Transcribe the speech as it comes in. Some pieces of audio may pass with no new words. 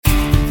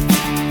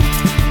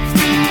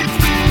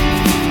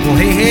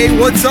Hey,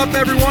 what's up,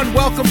 everyone?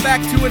 Welcome back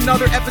to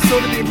another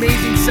episode of the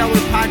Amazing Seller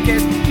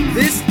Podcast.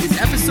 This is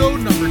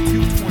episode number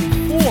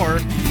 224,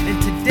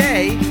 and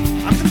today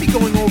I'm going to be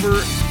going over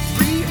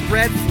 3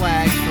 red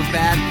flags for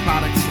bad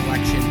product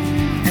selection.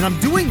 And I'm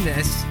doing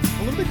this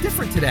a little bit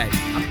different today.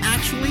 I'm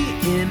actually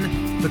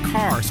in the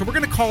car, so we're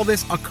going to call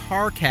this a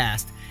car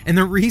cast. And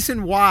the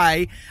reason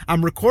why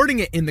I'm recording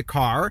it in the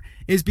car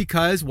is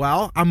because,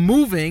 well, I'm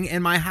moving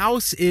and my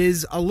house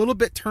is a little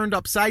bit turned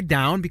upside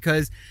down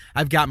because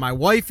I've got my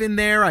wife in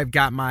there, I've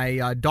got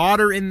my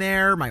daughter in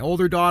there, my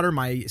older daughter,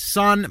 my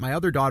son, my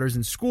other daughter's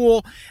in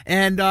school,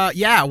 and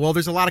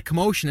there's a lot of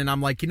commotion, and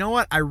I'm like, you know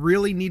what, I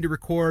really need to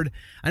record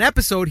an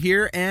episode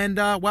here, and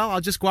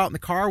I'll just go out in the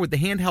car with the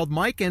handheld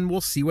mic and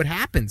we'll see what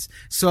happens.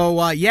 So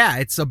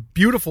it's a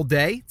beautiful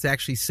day. It's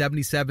actually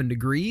 77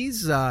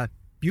 degrees,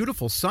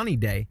 beautiful sunny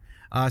day.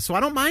 So I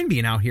don't mind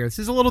being out here. This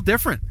is a little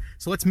different.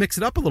 So let's mix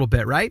it up a little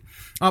bit, right?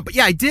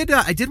 I did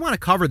want to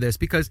cover this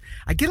because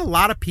I get a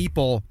lot of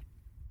people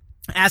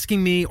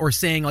asking me or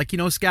saying like,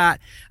 Scott,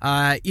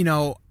 I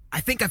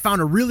think I found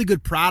a really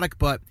good product,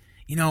 but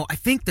I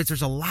think that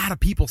there's a lot of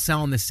people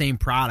selling the same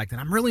product,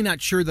 and I'm really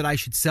not sure that I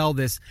should sell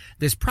this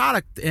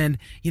product. And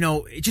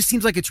it just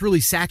seems like it's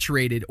really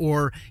saturated,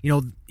 or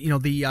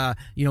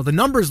the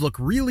numbers look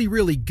really,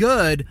 really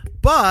good,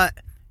 but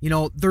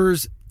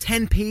there's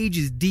 10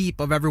 pages deep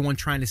of everyone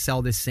trying to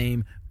sell this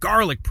same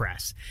garlic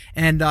press.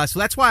 And so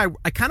that's why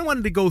I kind of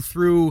wanted to go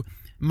through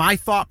my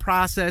thought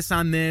process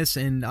on this.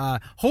 And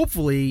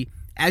hopefully,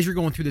 as you're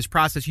going through this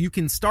process, you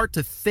can start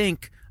to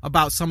think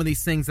about some of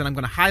these things that I'm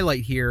going to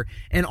highlight here.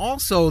 And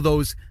also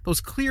those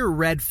clear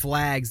red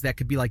flags that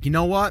could be like, you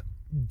know what?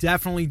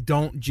 Definitely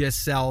don't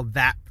just sell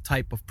that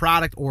type of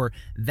product or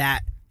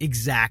that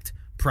exact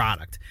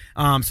product.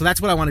 So that's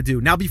what I want to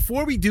do. Now,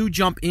 before we do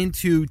jump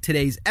into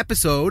today's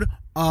episode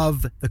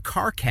of the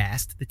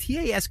CarCast, the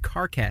TAS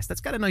CarCast, that's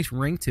got a nice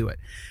ring to it.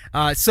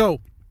 What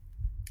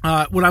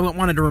I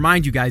wanted to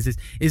remind you guys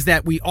is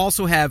that we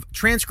also have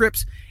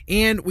transcripts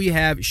and we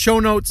have show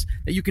notes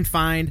that you can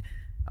find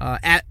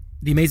at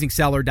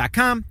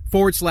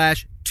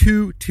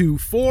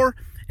theamazingseller.com/224.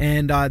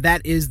 And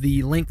that is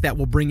the link that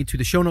will bring you to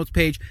the show notes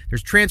page.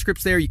 There's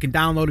transcripts there. You can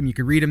download them. You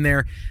can read them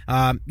there.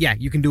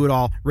 You can do it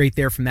all right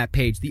there from that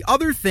page. The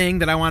other thing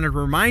that I wanted to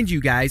remind you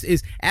guys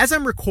is, as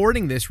I'm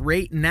recording this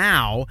right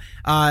now,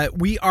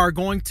 we are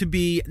going to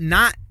be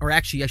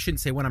I shouldn't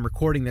say when I'm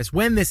recording this.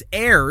 When this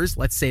airs,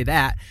 let's say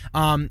that,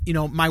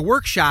 my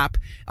workshop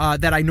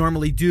that I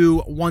normally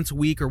do once a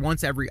week or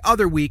once every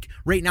other week,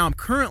 right now I'm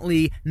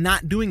currently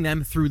not doing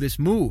them through this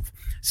move.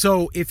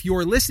 So if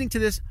you're listening to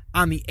this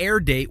on the air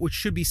date, which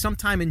should be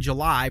sometime in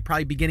July,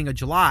 probably beginning of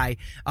July,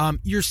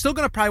 you're still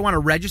going to probably want to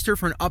register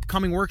for an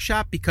upcoming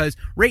workshop, because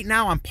right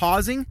now I'm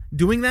pausing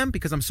doing them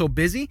because I'm so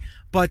busy,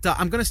 but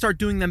I'm going to start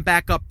doing them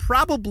back up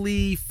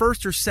probably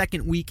first or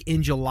second week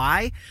in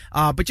July.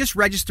 But just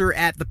register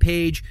at the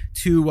page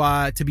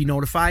to be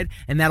notified,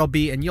 and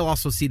and you'll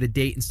also see the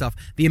date and stuff,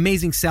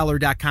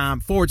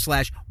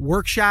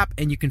 theamazingseller.com/workshop,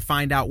 and you can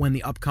find out when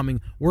the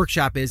upcoming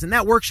workshop is. And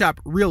that workshop,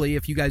 really,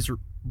 if you guys are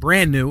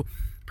brand new,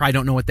 probably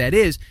don't know what that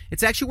is,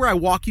 it's actually where I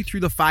walk you through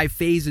the 5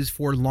 phases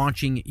for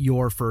launching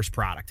your first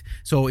product.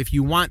 So if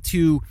you want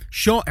to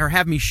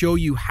have me show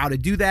you how to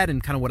do that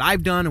and kind of what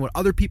I've done and what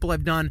other people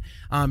have done,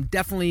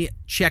 definitely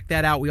check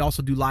that out. We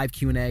also do live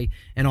Q&A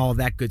and all of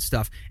that good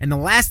stuff. And the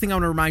last thing I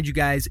want to remind you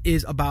guys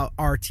is about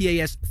our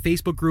TAS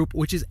Facebook group,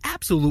 which is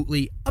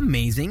absolutely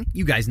amazing.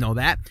 You guys know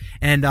that.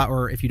 And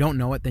or if you don't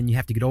know it, then you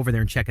have to get over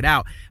there and check it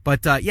out.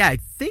 But I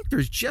think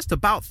there's just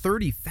about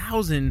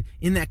 30,000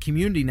 in that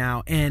community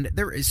now, and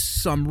there is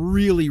some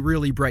really,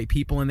 really bright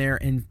people in there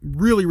and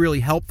really, really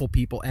helpful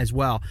people as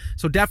well.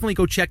 So definitely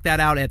go check that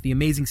out at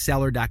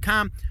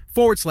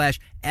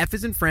theamazingseller.com/F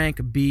as in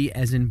Frank, B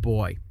as in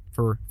boy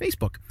for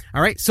Facebook.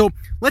 All right, so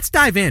let's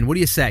dive in. What do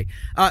you say?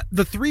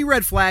 The 3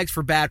 red flags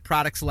for bad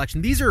product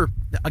selection. These are,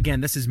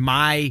 again, this is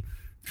my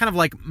kind of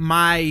like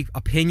my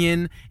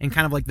opinion and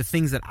kind of like the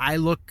things that I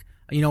look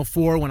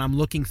for when I'm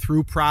looking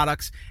through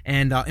products.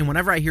 And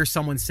whenever I hear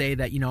someone say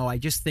that, I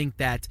just think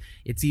that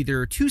it's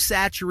either too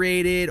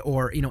saturated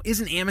or,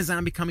 isn't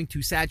Amazon becoming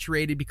too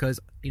saturated,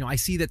 because, I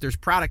see that there's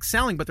products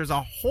selling, but there's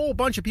a whole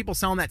bunch of people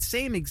selling that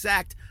same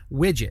exact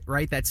widget,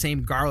 right? That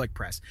same garlic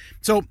press.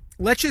 So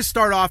let's just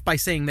start off by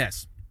saying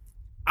this.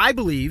 I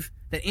believe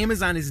that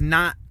Amazon is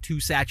not too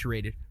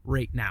saturated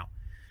right now.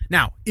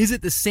 Now, is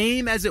it the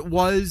same as it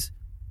was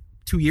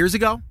 2 years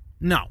ago?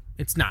 No,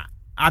 it's not.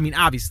 I mean,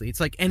 obviously, it's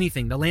like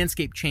anything. The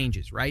landscape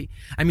changes, right?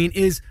 I mean,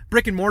 is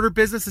brick and mortar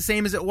business the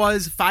same as it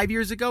was 5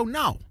 years ago?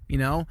 No.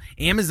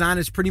 Amazon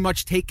has pretty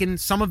much taken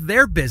some of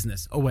their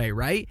business away,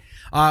 right?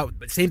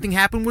 Same thing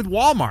happened with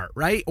Walmart,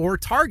 right? Or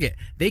Target.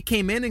 They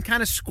came in and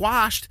kind of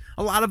squashed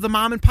a lot of the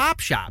mom and pop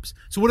shops.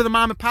 So what do the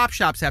mom and pop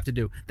shops have to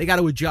do? They got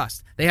to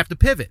adjust. They have to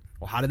pivot.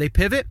 Well, how do they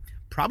pivot?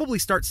 Probably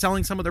start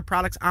selling some of their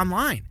products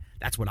online.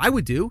 That's what I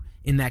would do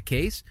in that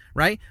case,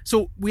 right?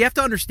 So we have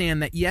to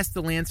understand that, yes,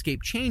 the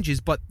landscape changes,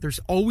 but there's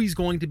always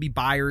going to be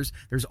buyers.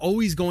 There's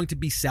always going to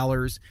be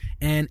sellers,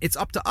 and it's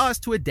up to us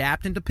to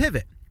adapt and to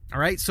pivot. All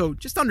right. So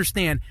just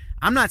understand,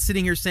 I'm not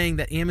sitting here saying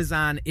that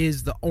Amazon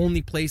is the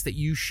only place that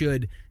you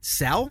should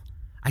sell.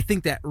 I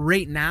think that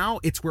right now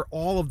it's where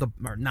all of the,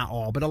 or not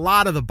all, but a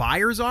lot of the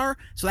buyers are.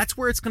 So that's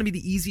where it's going to be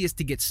the easiest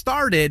to get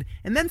started.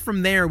 And then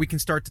from there, we can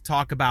start to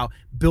talk about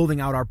building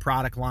out our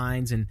product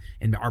lines and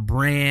our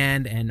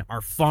brand and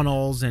our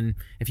funnels. And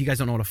if you guys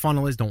don't know what a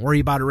funnel is, don't worry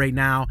about it right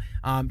now.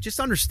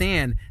 Just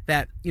understand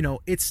that,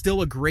 it's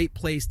still a great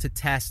place to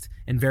test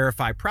and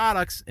verify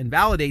products and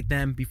validate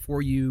them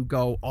before you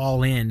go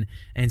all in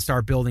and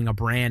start building a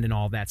brand and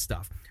all that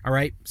stuff. All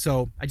right.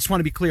 So I just want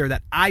to be clear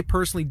that I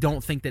personally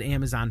don't think that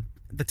Amazon,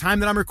 the time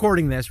that I'm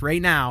recording this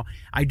right now,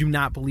 I do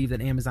not believe that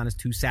Amazon is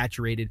too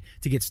saturated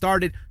to get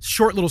started.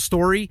 Short little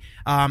story.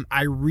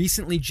 I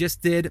recently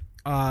just did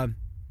a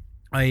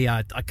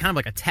kind of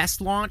like a test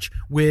launch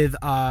with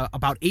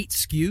about 8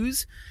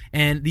 SKUs,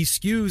 and these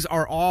SKUs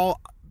are all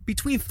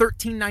between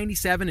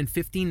 $13.97 and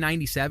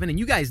 $15.97. And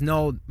you guys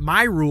know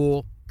my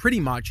rule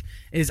pretty much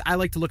is I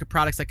like to look at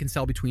products that can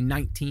sell between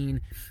 $19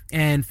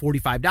 and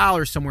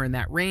 $45, somewhere in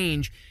that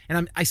range.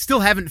 And I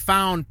still haven't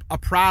found a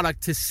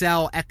product to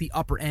sell at the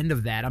upper end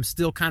of that. I'm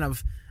still kind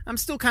of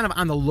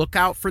on the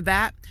lookout for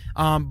that.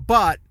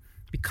 But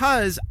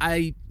because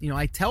I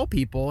tell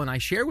people and I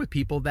share with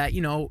people that,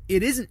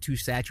 it isn't too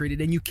saturated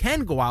and you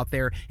can go out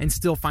there and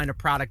still find a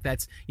product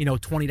that's,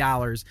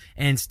 $20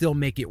 and still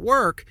make it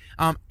work.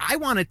 I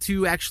wanted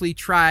to actually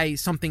try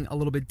something a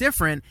little bit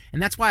different.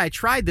 And that's why I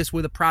tried this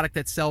with a product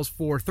that sells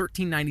for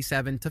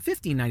 $13.97 to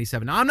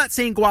 $15.97. Now, I'm not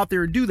saying go out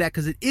there and do that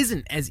because it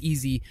isn't as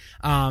easy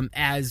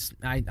as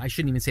I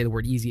shouldn't even say the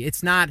word easy.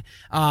 It's not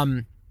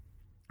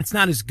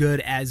as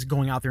good as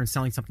going out there and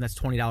selling something that's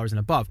 $20 and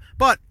above.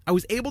 But I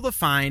was able to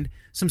find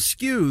some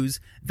SKUs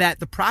that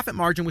the profit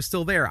margin was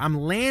still there. I'm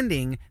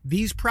landing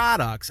these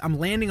products, I'm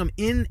landing them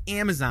in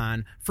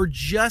Amazon for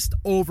just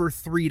over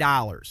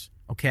 $3,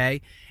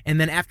 okay?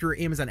 And then after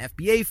Amazon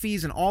FBA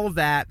fees and all of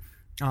that,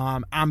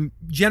 I'm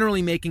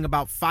generally making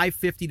about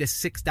 $5.50 to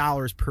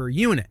 $6 per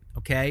unit,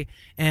 okay?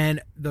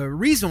 And the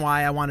reason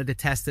why I wanted to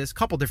test this, a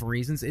couple different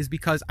reasons, is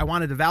because I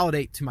wanted to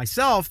validate to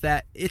myself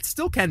that it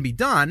still can be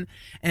done.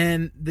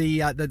 And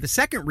the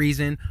second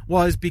reason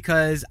was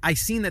because I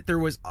seen that there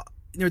was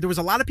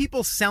a lot of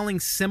people selling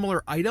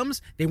similar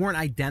items. They weren't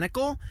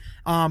identical.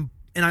 And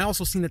I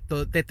also seen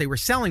that they were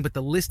selling, but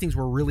the listings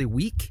were really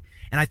weak.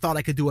 And I thought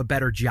I could do a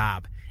better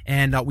job.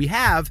 And we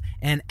have,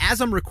 and as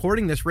I'm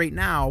recording this right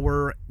now,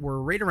 we're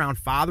right around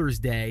Father's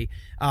Day.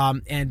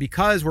 And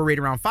because we're right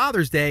around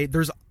Father's Day,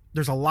 there's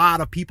a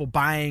lot of people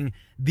buying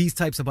these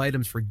types of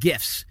items for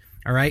gifts.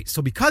 All right.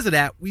 So because of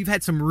that, we've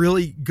had some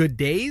really good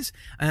days.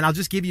 And I'll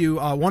just give you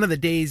one of the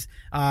days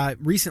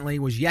recently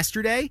was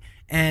yesterday.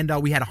 And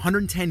we had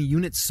 110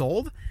 units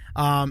sold.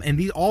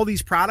 And all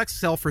these products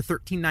sell for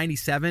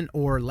 $13.97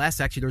 or less.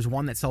 Actually, there's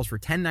one that sells for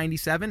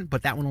 $10.97,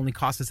 but that one only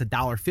cost us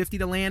 $1.50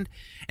 to land.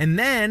 And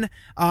then,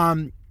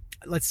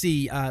 let's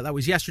see, that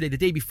was yesterday. The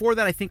day before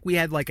that, I think we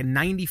had like a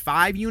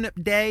 95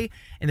 unit day.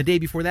 And the day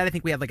before that, I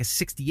think we had like a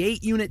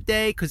 68 unit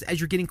day. Because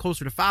as you're getting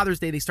closer to Father's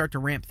Day, they start to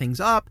ramp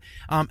things up.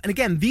 And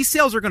again, these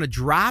sales are going to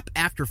drop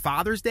after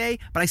Father's Day,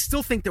 but I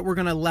still think that we're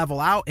going to level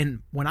out.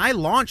 And when I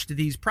launched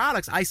these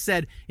products, I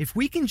said, if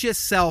we can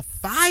just sell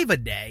 5 a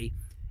day,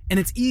 and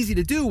it's easy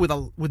to do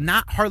with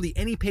not hardly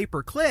any pay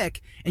per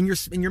click, and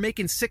you're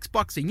making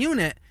 $6 a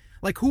unit,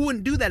 like who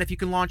wouldn't do that if you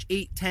can launch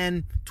 8,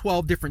 10,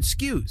 12 different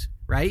SKUs,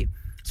 right?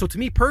 So to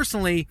me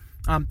personally,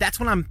 that's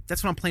when I'm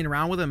playing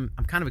around with them.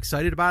 I'm kind of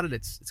excited about it.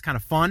 It's kind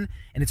of fun,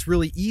 and it's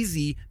really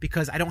easy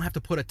because I don't have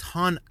to put a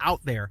ton out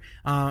there.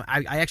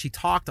 I actually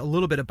talked a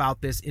little bit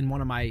about this in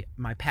one of my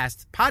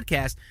past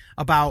podcasts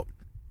about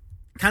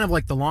kind of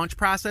like the launch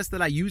process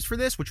that I used for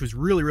this, which was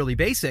really, really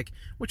basic,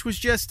 which was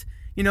just,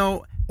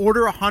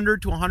 order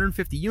 100 to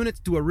 150 units,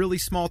 do a really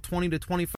small 20 to 25